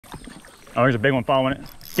Oh, there's a big one following it.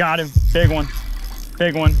 Got him. Big one.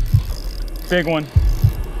 Big one. Big one.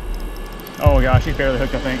 Oh gosh, he's barely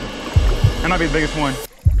hooked, I think. That might be the biggest one.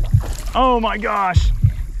 Oh my gosh.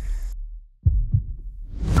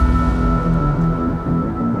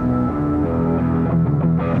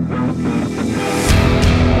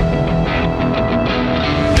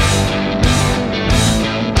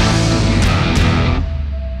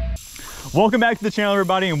 Welcome back to the channel,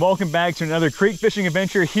 everybody, and welcome back to another creek fishing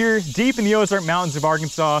adventure here deep in the Ozark Mountains of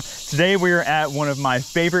Arkansas. Today we are at one of my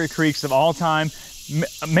favorite creeks of all time,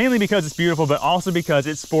 mainly because it's beautiful, but also because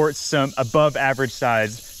it sports some above average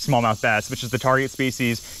size smallmouth bass, which is the target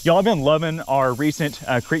species. Y'all have been loving our recent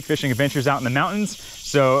creek fishing adventures out in the mountains.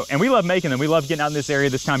 And we love making them. We love getting out in this area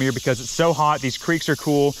this time of year because it's so hot. These creeks are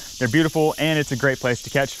cool, they're beautiful, and it's a great place to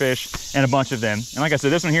catch fish, and a bunch of them. And like I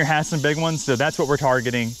said, this one here has some big ones, so that's what we're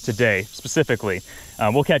targeting today specifically.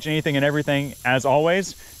 We'll catch anything and everything as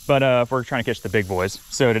always, but we're trying to catch the big boys.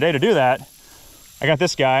 So today, to do that, I got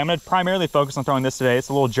this guy. I'm gonna primarily focus on throwing this today. It's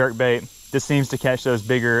a little jerk bait. This seems to catch those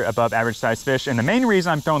bigger above average size fish. And the main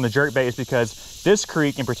reason I'm throwing the jerk bait is because this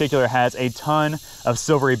creek in particular has a ton of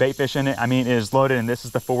silvery bait fish in it. I mean, it is loaded, and this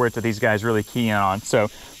is the forage that these guys really key in on. So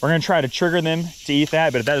we're gonna try to trigger them to eat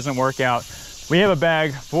that, but if that doesn't work out, we have a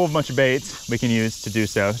bag full of a bunch of baits we can use to do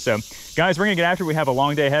so. So guys, we're gonna get after it. We have a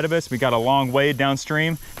long day ahead of us. We got a long way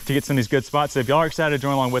downstream to get some of these good spots. So if y'all are excited to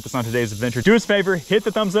join along with us on today's adventure, do us a favor, hit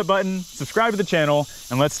the thumbs up button, subscribe to the channel,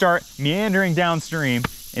 and let's start meandering downstream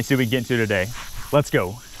and see what we can get into today. Let's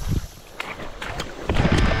go.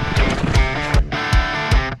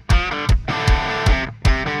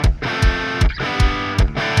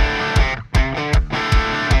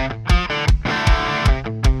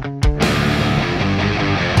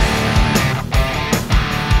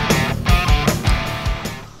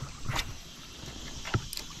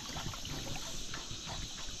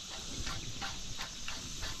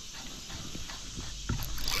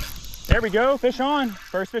 There we go, fish on.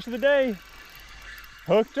 First fish of the day.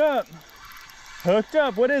 Hooked up. Hooked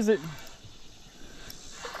up. What is it?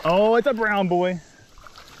 Oh, it's a brown boy.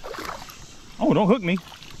 Oh, don't hook me.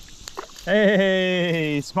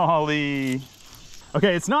 Hey, Smalley.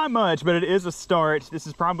 Okay, it's not much, but it is a start. This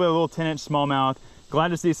is probably a little 10-inch smallmouth. Glad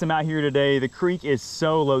to see some out here today. The creek is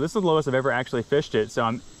so low. This is the lowest I've ever actually fished it. So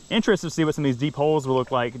I'm interested to see what some of these deep holes will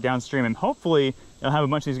look like downstream, and hopefully I'll have a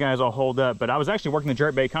bunch of these guys all holed up. But I was actually working the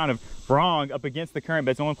jerk bait kind of wrong up against the current,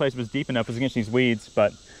 but it's the only place that was deep enough was against these weeds.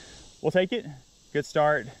 But we'll take it. Good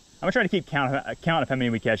start. I'm gonna try to keep count of how many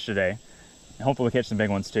we catch today, and hopefully we'll catch some big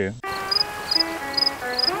ones too.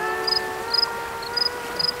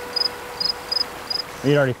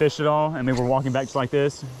 We'd already fished it all, and we were walking back just like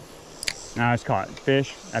this. Now I was caught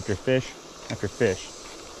fish after fish after fish.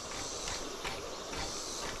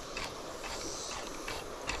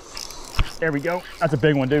 There we go. That's a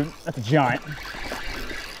big one, dude. That's a giant.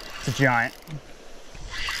 It's a giant.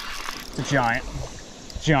 It's a giant.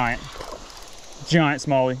 Giant. Giant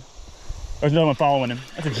Smalley. There's another one following him.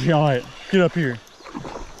 That's a giant. Get up here.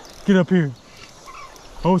 Get up here.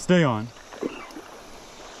 Oh, stay on.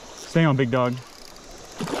 Stay on, big dog.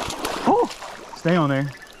 Oh, stay on there.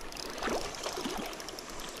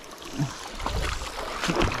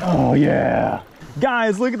 Oh, yeah.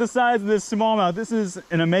 Guys, look at the size of this smallmouth. This is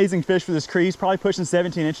an amazing fish for this creek, probably pushing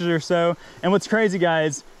 17 inches or so. And what's crazy,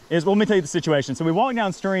 guys, is, well, let me tell you the situation. So we walked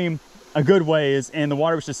downstream a good ways, and the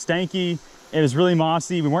water was just stanky. It was really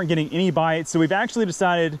mossy. We weren't getting any bites. So we've actually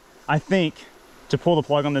decided, I think, to pull the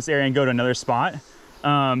plug on this area and go to another spot.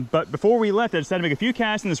 But before we left, I decided to make a few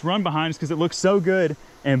casts in this run behind us because it looked so good.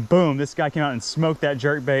 And boom, this guy came out and smoked that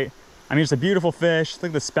jerk bait. I mean, it's a beautiful fish. Look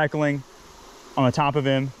at the speckling on the top of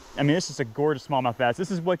him. I mean, it's just a gorgeous smallmouth bass.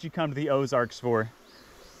 This is what you come to the Ozarks for.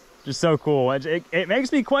 Just so cool. It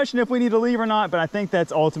makes me question if we need to leave or not, but I think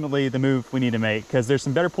that's ultimately the move we need to make, because there's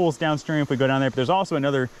some better pools downstream if we go down there, but there's also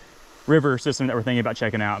another river system that we're thinking about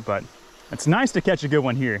checking out. But it's nice to catch a good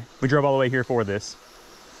one here. We drove all the way here for this.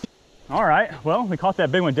 All right, well, we caught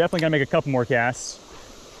that big one. Definitely gonna make a couple more casts.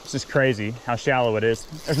 It's just crazy how shallow it is.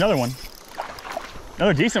 There's another one.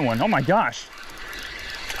 Another decent one. Oh my gosh.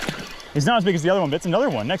 He's not as big as the other one, but it's another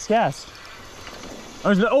one. Next cast.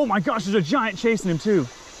 Oh my gosh, there's a giant chasing him too.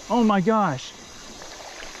 Oh my gosh.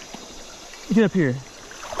 Get up here.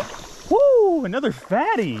 Woo, another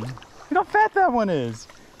fatty. Look how fat that one is.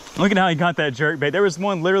 Look at how he got that jerk bait. There was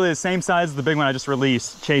one literally the same size as the big one I just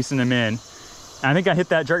released, chasing him in. And I think I hit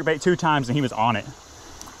that jerk bait 2 times and he was on it.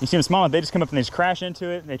 You see them small, they just come up and they just crash into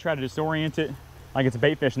it. And they try to disorient it like it's a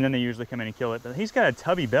bait fish, and then they usually come in and kill it. But he's got a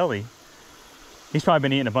tubby belly. He's probably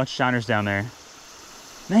been eating a bunch of shiners down there.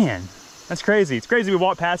 Man, That's crazy. It's crazy we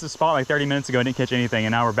walked past this spot like 30 minutes ago and didn't catch anything,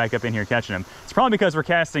 and now we're back up in here catching them. It's probably because we're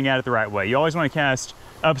casting at it the right way. You always want to cast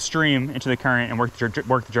upstream into the current and work the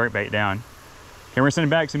jerkbait down. Okay, we're sending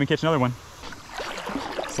back so we can catch another one.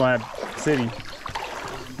 Slab City.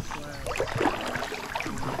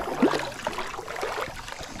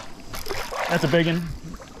 That's a big one.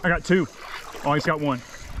 I got two. Oh, I just got one.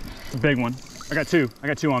 It's a big one. I got two. I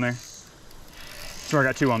got two on there. Swear I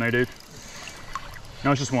got two on there, dude. No,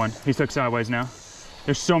 it's just one. He's hooked sideways now.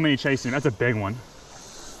 There's so many chasing him. That's a big one.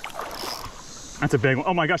 That's a big one.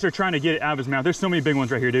 Oh my gosh, they're trying to get it out of his mouth. There's so many big ones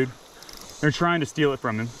right here, dude. They're trying to steal it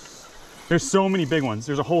from him. There's so many big ones.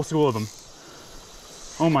 There's a whole school of them.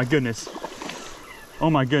 Oh my goodness. Oh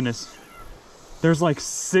my goodness. There's like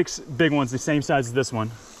 6 big ones the same size as this one.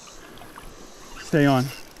 Stay on.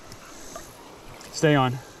 Stay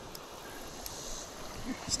on.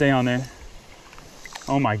 Stay on there.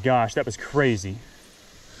 Oh my gosh, that was crazy.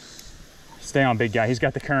 Stay on, big guy. He's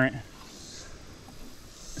got the current.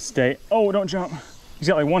 Stay. Oh, don't jump. He's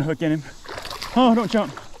got like one hook in him. Oh, don't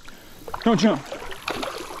jump. Don't jump.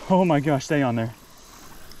 Oh my gosh, stay on there.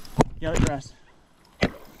 Yeah, that grass.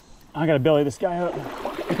 I gotta belly this guy up.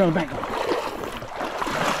 Here comes the bank.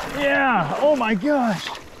 Yeah, oh my gosh.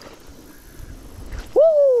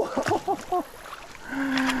 Woo!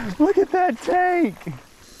 Look at that tank.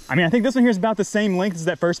 I mean, I think this one here is about the same length as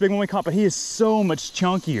that first big one we caught, but he is so much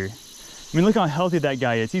chunkier. I mean, look how healthy that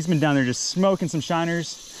guy is. He's been down there just smoking some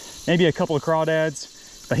shiners, maybe a couple of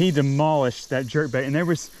crawdads, but he demolished that jerkbait. And there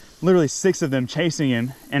was literally 6 of them chasing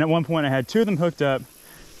him. And at one point I had 2 of them hooked up.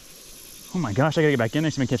 Oh my gosh, I gotta get back in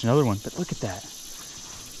there so I can catch another one. But look at that.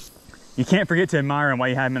 You can't forget to admire them while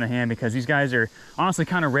you have them in the hand, because these guys are honestly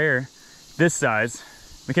kind of rare this size.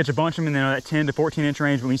 We catch a bunch of them in that 10 to 14 inch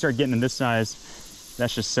range, but when you start getting them this size,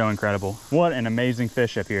 that's just so incredible. What an amazing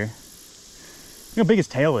fish up here. Look how big his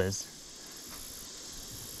tail is.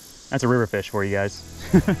 That's a river fish for you guys.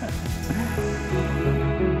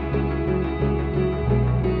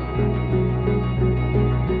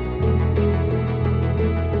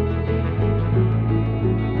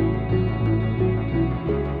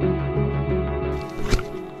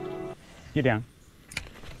 Get down.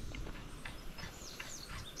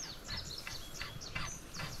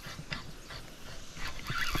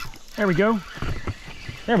 There we go.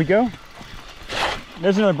 There we go.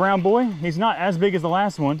 There's another brown boy. He's not as big as the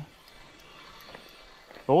last one,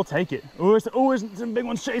 but we'll take it. Oh, there's some big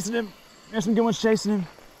ones chasing him. There's some good ones chasing him.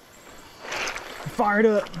 Fire it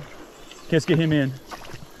up. Let's get him in.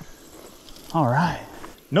 All right.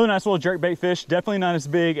 Another nice little jerkbait fish. Definitely not as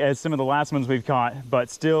big as some of the last ones we've caught, but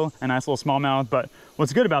still a nice little smallmouth. But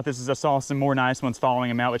what's good about this is I saw some more nice ones following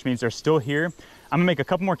him out, which means they're still here. I'm gonna make a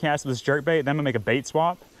couple more casts with this jerkbait, then I'm gonna make a bait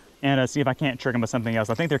swap and see if I can't trick them with something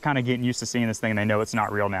else. I think they're kind of getting used to seeing this thing and they know it's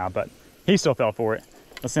not real now, but he still fell for it.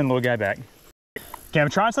 Let's send the little guy back. Okay,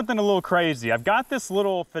 I'm trying something a little crazy. I've got this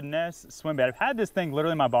little finesse swim bait. I've had this thing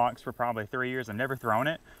literally in my box for probably 3 years. I've never thrown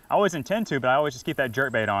it. I always intend to, but I always just keep that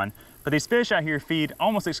jerkbait on. But these fish out here feed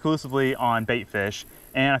almost exclusively on bait fish.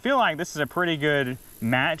 And I feel like this is a pretty good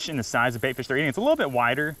match in the size of bait fish they're eating. It's a little bit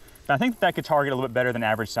wider, but I think that could target a little bit better than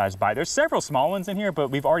average size bite. There's several small ones in here,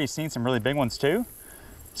 but we've already seen some really big ones too.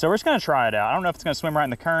 So we're just gonna try it out. I don't know if it's gonna swim right in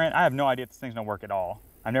the current. I have no idea if this thing's gonna work at all.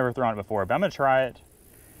 I've never thrown it before, but I'm gonna try it.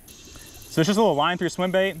 So it's just a little line through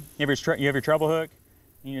swim bait. You have your treble hook,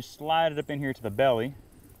 and you just slide it up in here to the belly.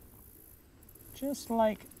 Just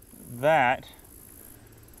like that.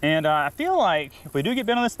 And I feel like if we do get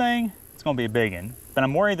bit on this thing, it's gonna be a big one. But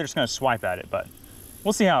I'm worried they're just gonna swipe at it, but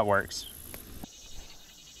we'll see how it works.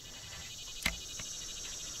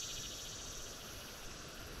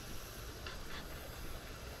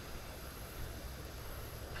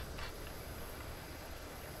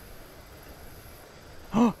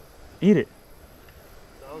 Eat it.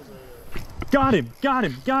 Got him, got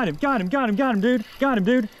him, got him, got him, got him, got him, dude. Got him,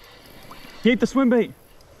 dude. He ate the swim bait.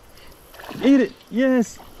 Eat it,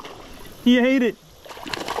 yes. He ate it.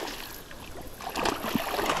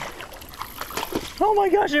 Oh my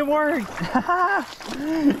gosh, it worked.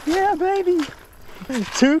 Yeah, baby.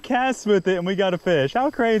 2 casts with it and we got a fish. How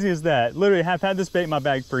crazy is that? Literally have had this bait in my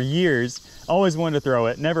bag for years. Always wanted to throw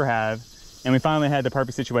it, never have. And we finally had the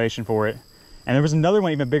perfect situation for it. And there was another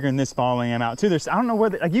one even bigger than this following him out too. I don't know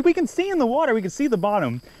where, like we can see in the water, we can see the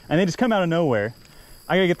bottom and they just come out of nowhere.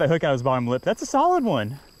 I gotta get that hook out of his bottom lip. That's a solid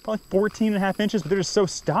one. Probably 14.5 inches, but they're just so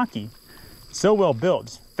stocky. So well built,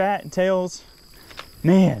 just fat tails.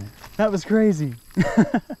 Man, that was crazy.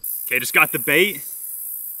 Okay, just got the bait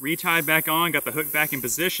retied back on, got the hook back in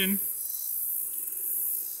position.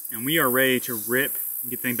 And we are ready to rip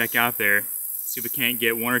and get the thing back out there. See if we can't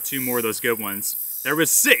get 1 or 2 more of those good ones. There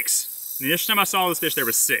was 6. And the initial time I saw this fish, there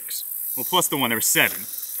was 6. Well, plus the one, there was 7.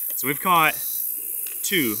 So we've caught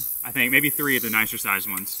 2, I think, maybe 3 of the nicer sized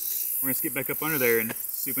ones. We're gonna skip back up under there and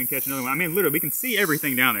see if we can catch another one. I mean, literally, we can see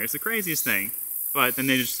everything down there. It's the craziest thing. But then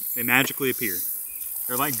they magically appear.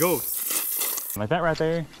 They're like ghosts. Like that right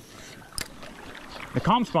there. The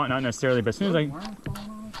calm spot, not necessarily, but as soon as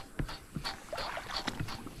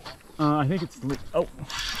I think it's,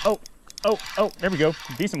 there we go.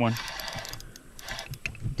 Decent one.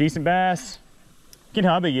 Decent bass. Look at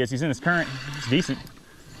how big he is. He's in his current. It's decent.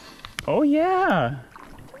 Oh yeah.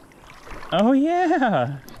 Oh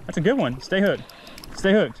yeah. That's a good one. Stay hooked.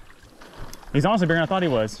 Stay hooked. He's honestly bigger than I thought he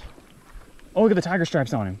was. Oh, look at the tiger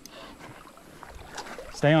stripes on him.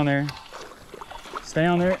 Stay on there. Stay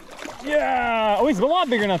on there. Yeah. Oh, he's a lot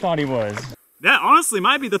bigger than I thought he was. That honestly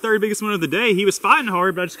might be the 3rd biggest one of the day. He was fighting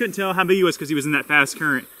hard, but I just couldn't tell how big he was because he was in that fast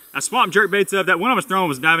current. I swapped jerkbaits up. That one I was throwing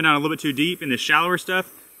was diving down a little bit too deep in the shallower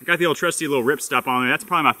stuff. I got the old trusty little rip stop on there. That's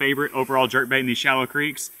probably my favorite overall jerkbait in these shallow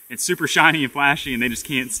creeks. It's super shiny and flashy and they just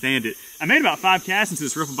can't stand it. I made about 5 casts into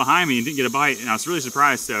this riffle behind me and didn't get a bite, and I was really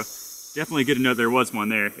surprised, so definitely good to know there was one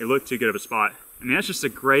there. It looked too good of a spot. I mean, that's just a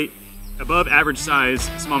great, above average size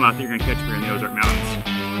smallmouth that you're gonna catch here in the Ozark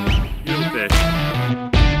Mountains. Beautiful fish.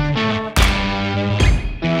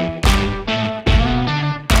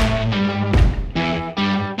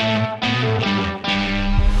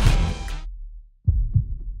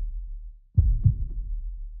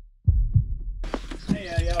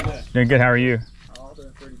 Doing good, how are you? Oh,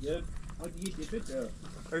 doing pretty good. How'd you get your picture of?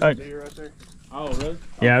 There's a deer right there. Oh, really?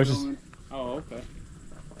 Yeah, I was just... Oh, okay.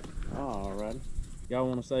 Oh, all right. Y'all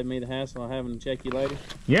want to save me the hassle of having to check you later?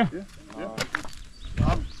 Yeah. Yeah.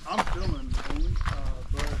 I'm filming only,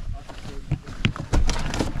 but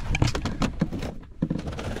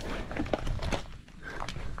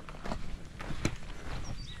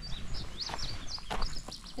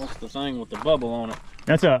What's the thing with the bubble on it?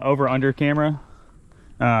 That's a over-under camera.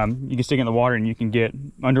 You can stick it in the water and you can get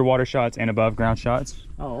underwater shots and above ground shots.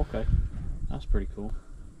 Oh, okay. That's pretty cool.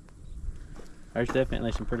 There's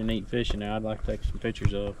definitely some pretty neat fish in there I'd like to take some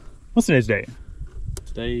pictures of. What's today's date?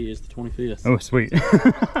 Today is the 25th. Oh, sweet.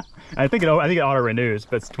 I think it auto renews,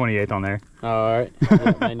 but it's 28th on there. All right.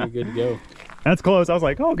 Yeah, man, you're good to go. That's close. I was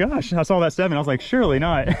like, oh gosh, I saw that 7. I was like, surely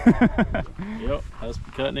not. Yep, that's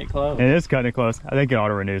cutting it close. It is cutting it close. I think it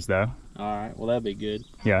auto renews though. All right, well that'd be good.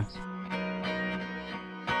 Yeah.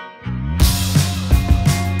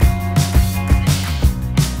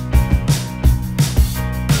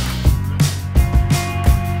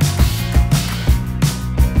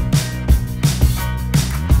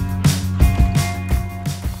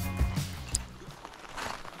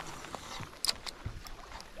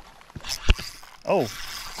 Oh,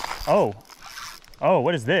 oh, oh,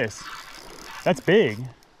 what is this? That's big.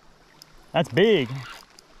 That's big.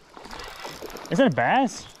 Is that a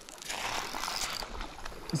bass?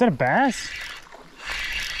 Is that a bass?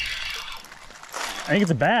 I think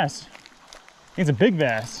it's a bass. I think it's a big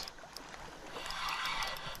bass.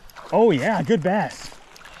 Oh yeah, good bass.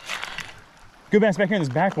 Good bass back here in this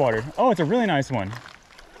backwater. Oh, it's a really nice one.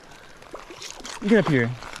 Get up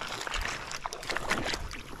here.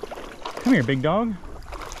 Come here, big dog.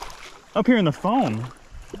 Up here in the foam.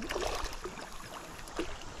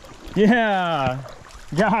 Yeah,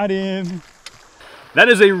 got him. That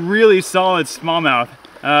is a really solid smallmouth.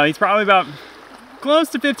 He's probably about close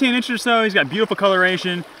to 15 inches or so. He's got beautiful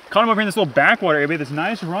coloration. Caught him over in this little backwater area, this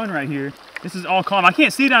nice run right here. This is all calm. I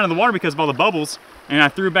can't see down in the water because of all the bubbles. And I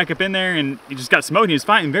threw it back up in there and he just got smoked. He was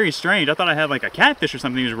fighting very strange. I thought I had like a catfish or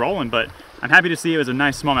something he was rolling, but I'm happy to see it was a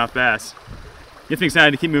nice smallmouth bass. Gets me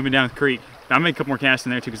excited to keep moving down the creek. I'm gonna make a couple more casts in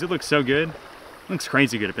there too because it looks so good. It looks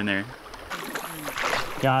crazy good up in there.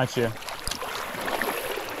 Gotcha.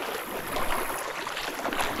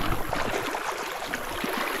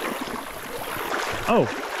 Oh,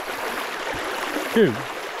 dude,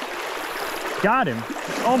 got him.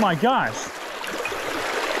 Oh my gosh.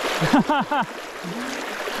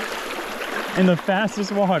 In the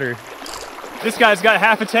fastest water. This guy's got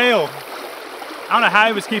half a tail. I don't know how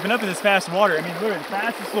he was keeping up in this fast water. I mean, literally the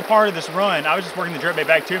fastest little part of this run, I was just working the jerkbait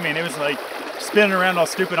back to me and it was like spinning around all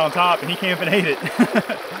stupid on top and he came up and ate it.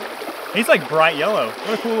 He's like bright yellow.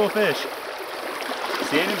 What a cool little fish.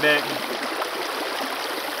 See it in a bit.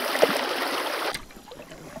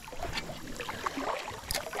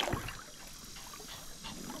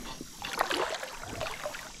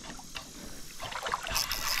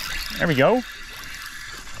 There we go.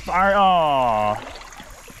 Fire. Oh.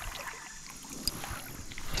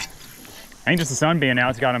 I think just the sun being out,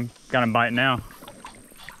 it's got him biting now.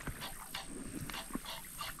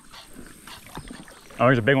 Oh,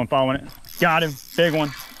 there's a big one following it. Got him, big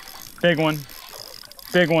one. Big one.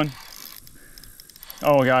 Big one.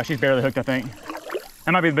 Oh gosh, he's barely hooked, I think.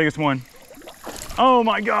 That might be the biggest one. Oh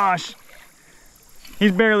my gosh.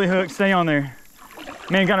 He's barely hooked. Stay on there.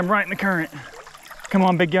 Man, got him right in the current. Come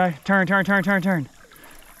on, big guy. Turn, turn, turn, turn, turn.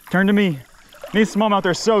 Turn to me. These smallmouth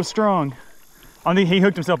are so strong. I think he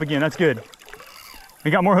hooked himself again. That's good. We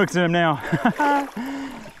got more hooks in him now.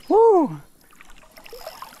 Woo!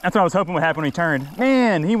 That's what I was hoping would happen when he turned.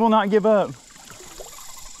 Man, he will not give up.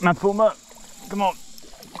 I'm gonna pull him up. Come on.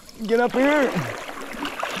 Get up here.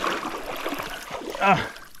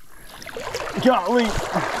 Golly.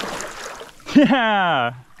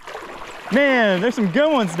 Yeah. Man, there's some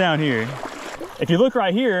good ones down here. If you look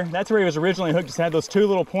right here, that's where he was originally hooked. Just had those two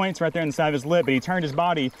little points right there on the side of his lip, but he turned his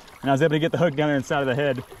body and I was able to get the hook down there inside of the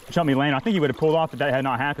head, which helped me land. I think he would have pulled off if that had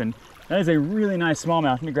not happened. That is a really nice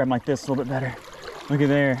smallmouth. Let me grab him like this a little bit better. Look at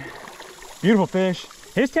there. Beautiful fish.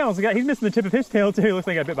 His tail's got, he's missing the tip of his tail too. Looks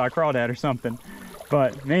like he got bit by a crawdad or something.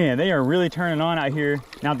 But man, they are really turning on out here.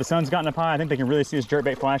 Now that the sun's gotten up high, I think they can really see this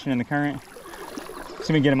jerkbait flashing in the current. See if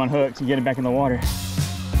we can get him unhooked and get him back in the water.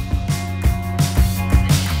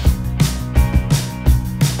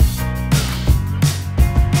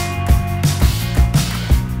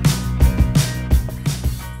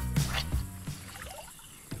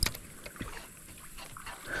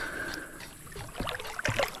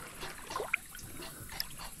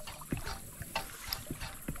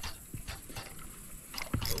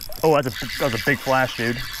 Oh, that was a big flash,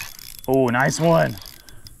 dude. Oh, nice one.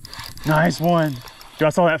 Nice one. Dude, I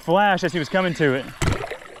saw that flash as he was coming to it.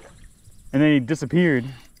 And then he disappeared.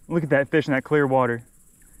 Look at that fish in that clear water.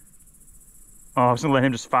 Oh, I was gonna let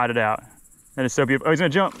him just fight it out. That is so beautiful. Oh, he's gonna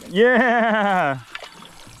jump. Yeah!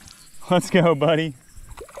 Let's go, buddy.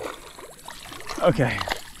 Okay.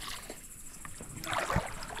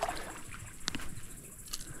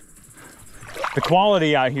 The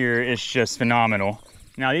quality out here is just phenomenal.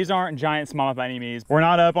 Now, these aren't giant smallmouth by any means. We're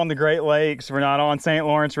not up on the Great Lakes. We're not on St.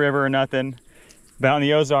 Lawrence River or nothing. But out in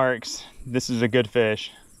the Ozarks, this is a good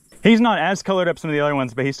fish. He's not as colored up some of the other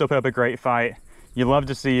ones, but he still put up a great fight. You love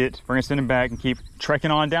to see it. We're gonna send him back and keep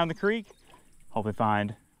trekking on down the creek. Hopefully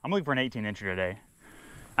find, I'm looking for an 18-incher today.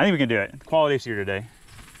 I think we can do it. The quality's here today.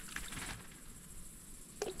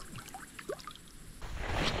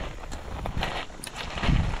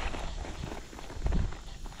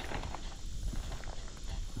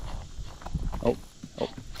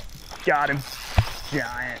 Got him.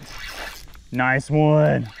 Giant. Nice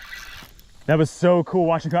one. That was so cool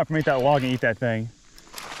watching him come up from underneath that log and eat that thing.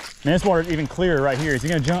 Man, this water's even clearer right here. Is he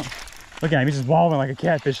gonna jump? Look at him, he's just wobbling like a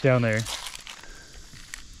catfish down there.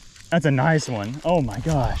 That's a nice one. Oh my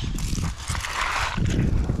gosh.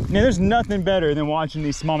 Man, there's nothing better than watching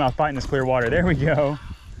these smallmouth fight in this clear water. There we go.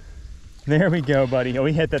 There we go, buddy. Oh,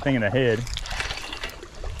 he hit that thing in the head.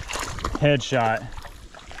 Headshot.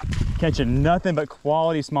 Catching nothing but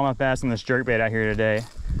quality smallmouth bass on this jerkbait out here today.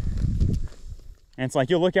 And it's like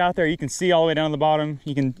you'll look out there, you can see all the way down to the bottom.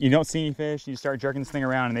 You don't see any fish. You start jerking this thing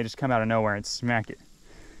around and they just come out of nowhere and smack it.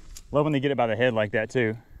 Love when they get it by the head like that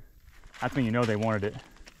too. That's when you know they wanted it.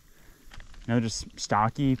 You know, just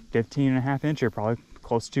stocky 15.5-incher, probably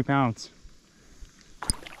close to 2 pounds.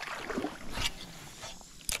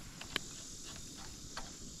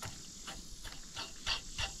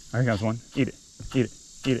 There comes one. Eat it. Eat it.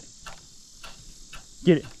 Eat it.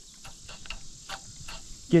 Get it.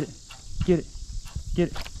 Get it. Get it. Get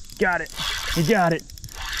it. Got it. He got it.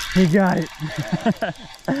 He got it.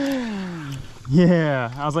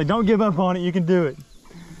 Yeah. I was like, don't give up on it. You can do it.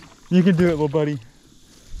 You can do it, little buddy.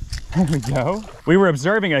 There we go. We were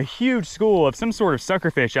observing a huge school of some sort of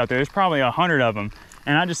suckerfish out there. There's probably 100 of them.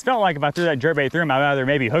 And I just felt like if I threw that jerkbait through him, I'd either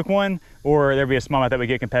maybe hook one or there'd be a smallmouth that would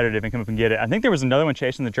get competitive and come up and get it. I think there was another one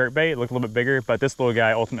chasing the jerkbait. It looked a little bit bigger, but this little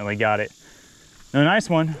guy ultimately got it. No, nice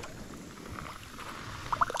one.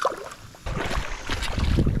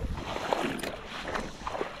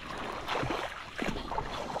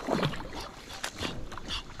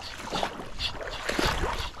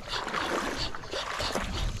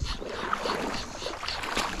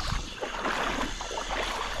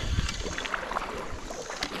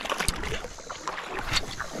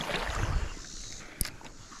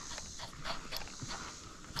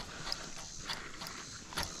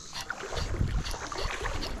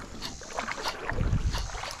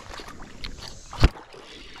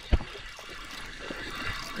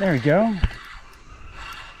 There we go.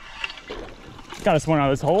 Got us one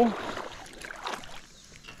out of this hole.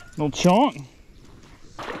 Little chunk.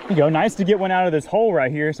 There you go. Nice to get one out of this hole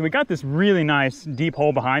right here. So we got this really nice deep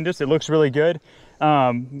hole behind us. It looks really good.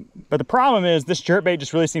 But the problem is this jerkbait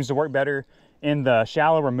just really seems to work better in the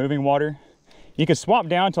shallower moving water. You could swap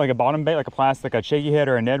down to like a bottom bait, like a plastic, like a shaky head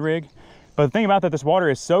or a Ned rig. But the thing about that, this water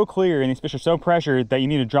is so clear and these fish are so pressured that you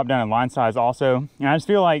need to drop down in line size also. And I just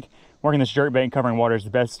feel like working this jerk bait and covering water is the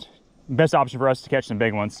best option for us to catch some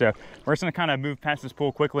big ones. So we're just gonna kind of move past this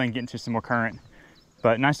pool quickly and get into some more current.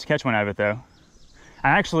 But nice to catch one out of it though. I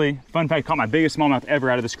actually, fun fact, caught my biggest smallmouth ever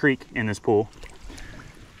out of this creek in this pool.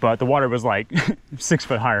 But the water was like 6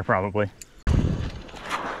 foot higher probably.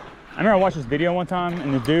 I remember I watched this video one time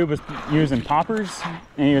and the dude was using poppers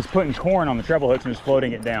and he was putting corn on the treble hooks and just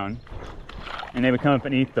floating it down. And they would come up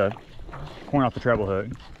and eat the corn off the treble hook.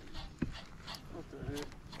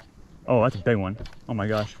 Oh, that's a big one. Oh my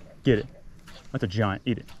gosh, get it. That's a giant,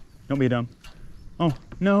 eat it. Don't be dumb. Oh,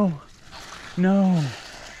 no, no.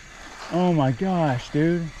 Oh my gosh,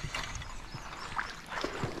 dude.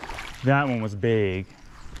 That one was big.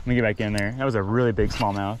 Let me get back in there. That was a really big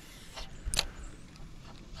smallmouth.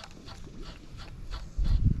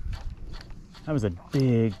 That was a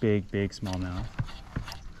big, big, big smallmouth.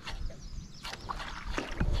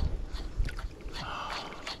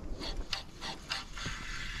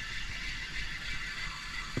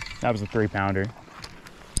 That was a 3-pounder.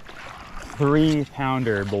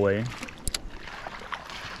 3-pounder, boy.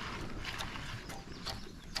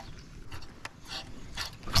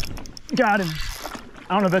 Got him.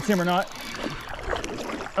 I don't know if that's him or not.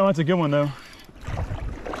 Oh, that's a good one though.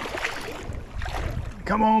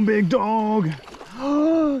 Come on, big dog.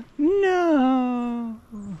 Oh, no.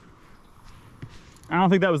 I don't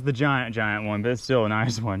think that was the giant one, but it's still a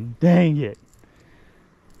nice one. Dang it.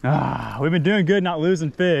 Ah, we've been doing good not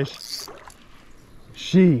losing fish.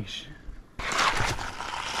 Sheesh.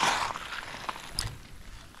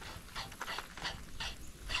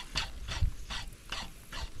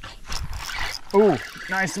 Ooh,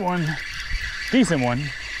 nice one. Decent one.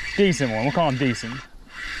 Decent one. We'll call him decent.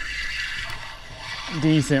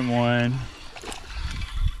 Decent one.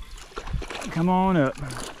 Come on up.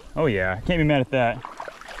 Oh yeah, can't be mad at that.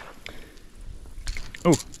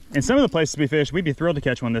 Oh, in some of the places we fish, we'd be thrilled to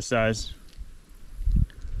catch one this size.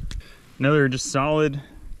 Another just solid,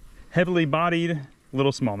 heavily bodied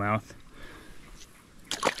little smallmouth.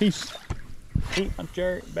 Peace. Eat my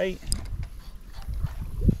jerk bait.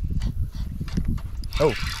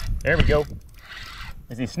 Oh, there we go.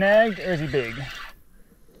 Is he snagged or is he big?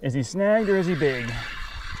 Is he snagged or is he big?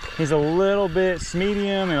 He's a little bit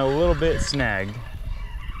medium and a little bit snagged.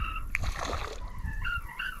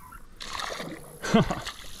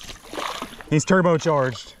 He's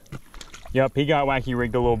turbocharged. Yep, he got wacky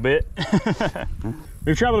rigged a little bit.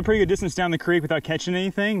 We've traveled a pretty good distance down the creek without catching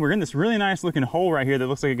anything. We're in this really nice looking hole right here that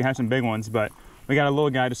looks like it can have some big ones, but we got a little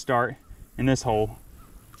guy to start in this hole.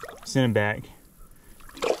 Send him back.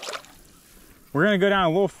 We're gonna go down a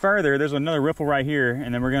little further. There's another riffle right here,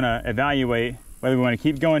 and then we're gonna evaluate whether we wanna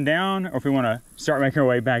keep going down or if we wanna start making our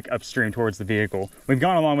way back upstream towards the vehicle. We've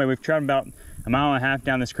gone a long way. We've traveled about 1.5 miles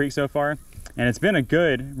down this creek so far, and it's been a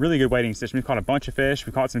good, really good wading system. We've caught a bunch of fish.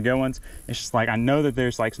 We caught some good ones. It's just like, I know that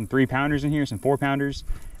there's like some 3-pounders in here, some 4-pounders,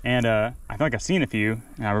 and I feel like I've seen a few,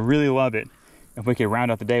 and I would really love it if we could round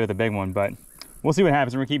out the day with a big one, but we'll see what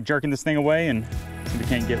happens. We're gonna keep jerking this thing away and see if we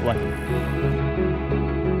can't get lucky.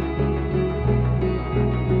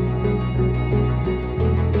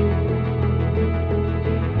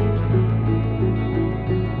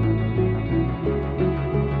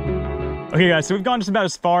 Okay guys, so we've gone just about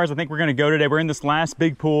as far as I think we're gonna go today. We're in this last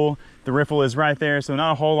big pool. The riffle is right there, so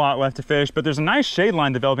not a whole lot left to fish, but there's a nice shade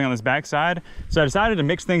line developing on this backside. So I decided to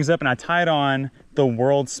mix things up and I tied on the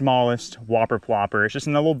world's smallest whopper plopper. It's just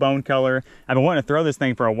in a little bone color. I've been wanting to throw this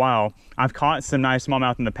thing for a while. I've caught some nice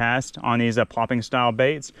smallmouth in the past on these plopping style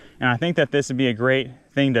baits, and I think that this would be a great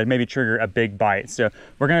thing to maybe trigger a big bite. So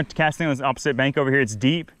we're gonna cast it on this opposite bank over here. It's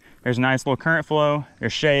deep, there's a nice little current flow,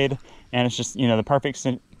 there's shade, and it's just, you know, the perfect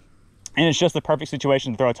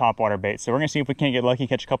situation to throw a topwater bait. So we're gonna see if we can't get lucky,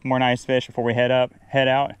 catch a couple more nice fish before we head out.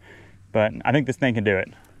 But I think this thing can do it.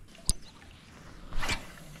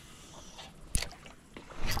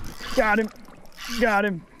 Got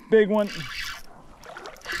him, big one.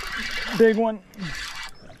 Big one.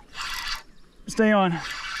 Stay on.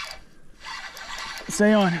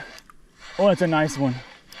 Oh, that's a nice one.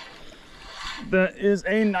 That is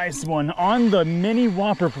a nice one on the mini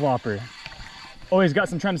whopper plopper. Oh, he's got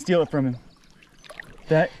some trying to steal it from him.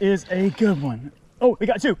 That is a good one. Oh, we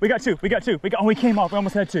got two. Oh, he came off. We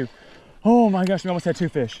almost had two. Oh my gosh, we almost had 2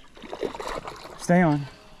 fish. Stay on.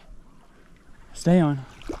 Stay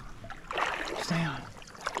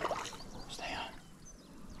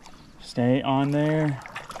on there.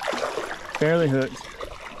 Barely hooked.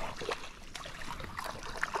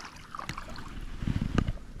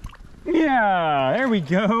 Yeah, there we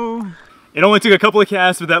go. It only took a couple of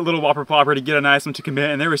casts with that little whopper plopper to get a nice one to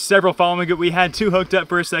commit, and there were several following it. We had 2 hooked up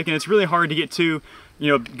for a second. It's really hard to get 2, you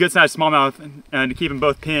know, good-sized smallmouth and to keep them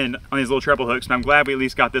both pinned on these little treble hooks, and I'm glad we at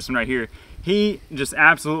least got this one right here. He just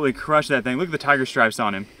absolutely crushed that thing. Look at the tiger stripes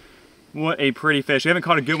on him. What a pretty fish. We haven't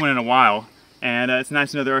caught a good one in a while, and it's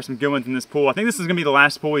nice to know there are some good ones in this pool. I think this is going to be the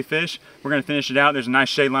last pool we fish. We're going to finish it out. There's a nice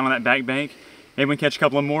shade line on that back bank. Maybe we can catch a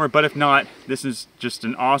couple of more, but if not, this is just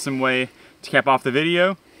an awesome way to cap off the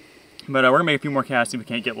video. But we're gonna make a few more casts if we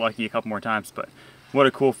can't get lucky a couple more times. But what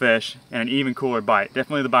a cool fish, and an even cooler bite.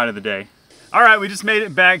 Definitely the bite of the day. All right, we just made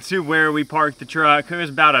it back to where we parked the truck. It was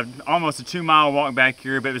about almost a 2-mile walk back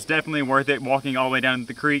here, but it was definitely worth it walking all the way down to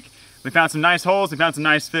the creek. We found some nice holes, we found some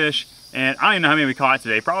nice fish, and I don't even know how many we caught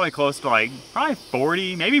today. Probably close to probably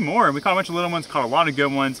 40, maybe more. We caught a bunch of little ones, caught a lot of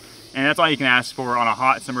good ones, and that's all you can ask for on a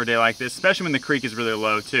hot summer day like this, especially when the creek is really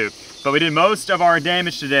low too. But we did most of our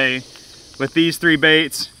damage today with these 3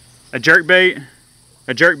 baits. A jerkbait,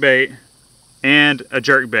 a jerkbait, and a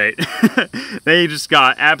jerkbait. They just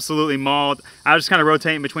got absolutely mauled. I was just kind of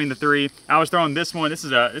rotating between the 3. I was throwing this one. This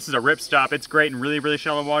is a ripstop. It's great in really, really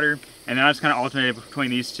shallow water. And then I just kind of alternated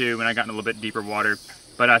between these 2 when I got in a little bit deeper water.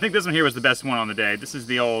 But I think this one here was the best one on the day. This is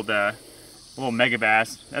the old little mega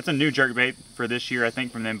bass. That's a new jerkbait for this year, I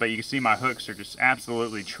think, from them. But you can see my hooks are just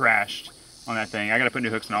absolutely trashed on that thing. I got to put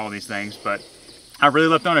new hooks on all of these things, but I really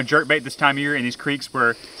love throwing a jerkbait this time of year in these creeks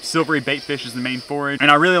where silvery bait fish is the main forage.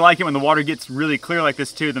 And I really like it when the water gets really clear like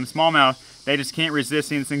this too. Them smallmouth, they just can't resist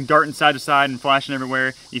seeing this thing darting side to side and flashing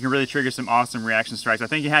everywhere. You can really trigger some awesome reaction strikes. I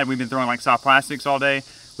think we've been throwing like soft plastics all day,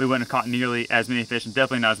 we wouldn't have caught nearly as many fish, and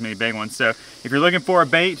definitely not as many big ones. So if you're looking for a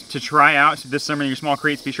bait to try out this summer in your small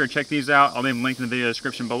creeks, be sure to check these out. I'll leave them linked in the video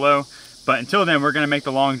description below. But until then, we're gonna make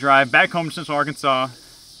the long drive back home to Central Arkansas.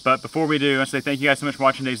 But before we do, I want to say thank you guys so much for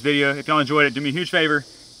watching today's video. If y'all enjoyed it, do me a huge favor.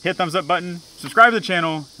 Hit thumbs up button, subscribe to the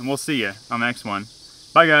channel, and we'll see you on the next one.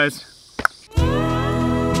 Bye guys.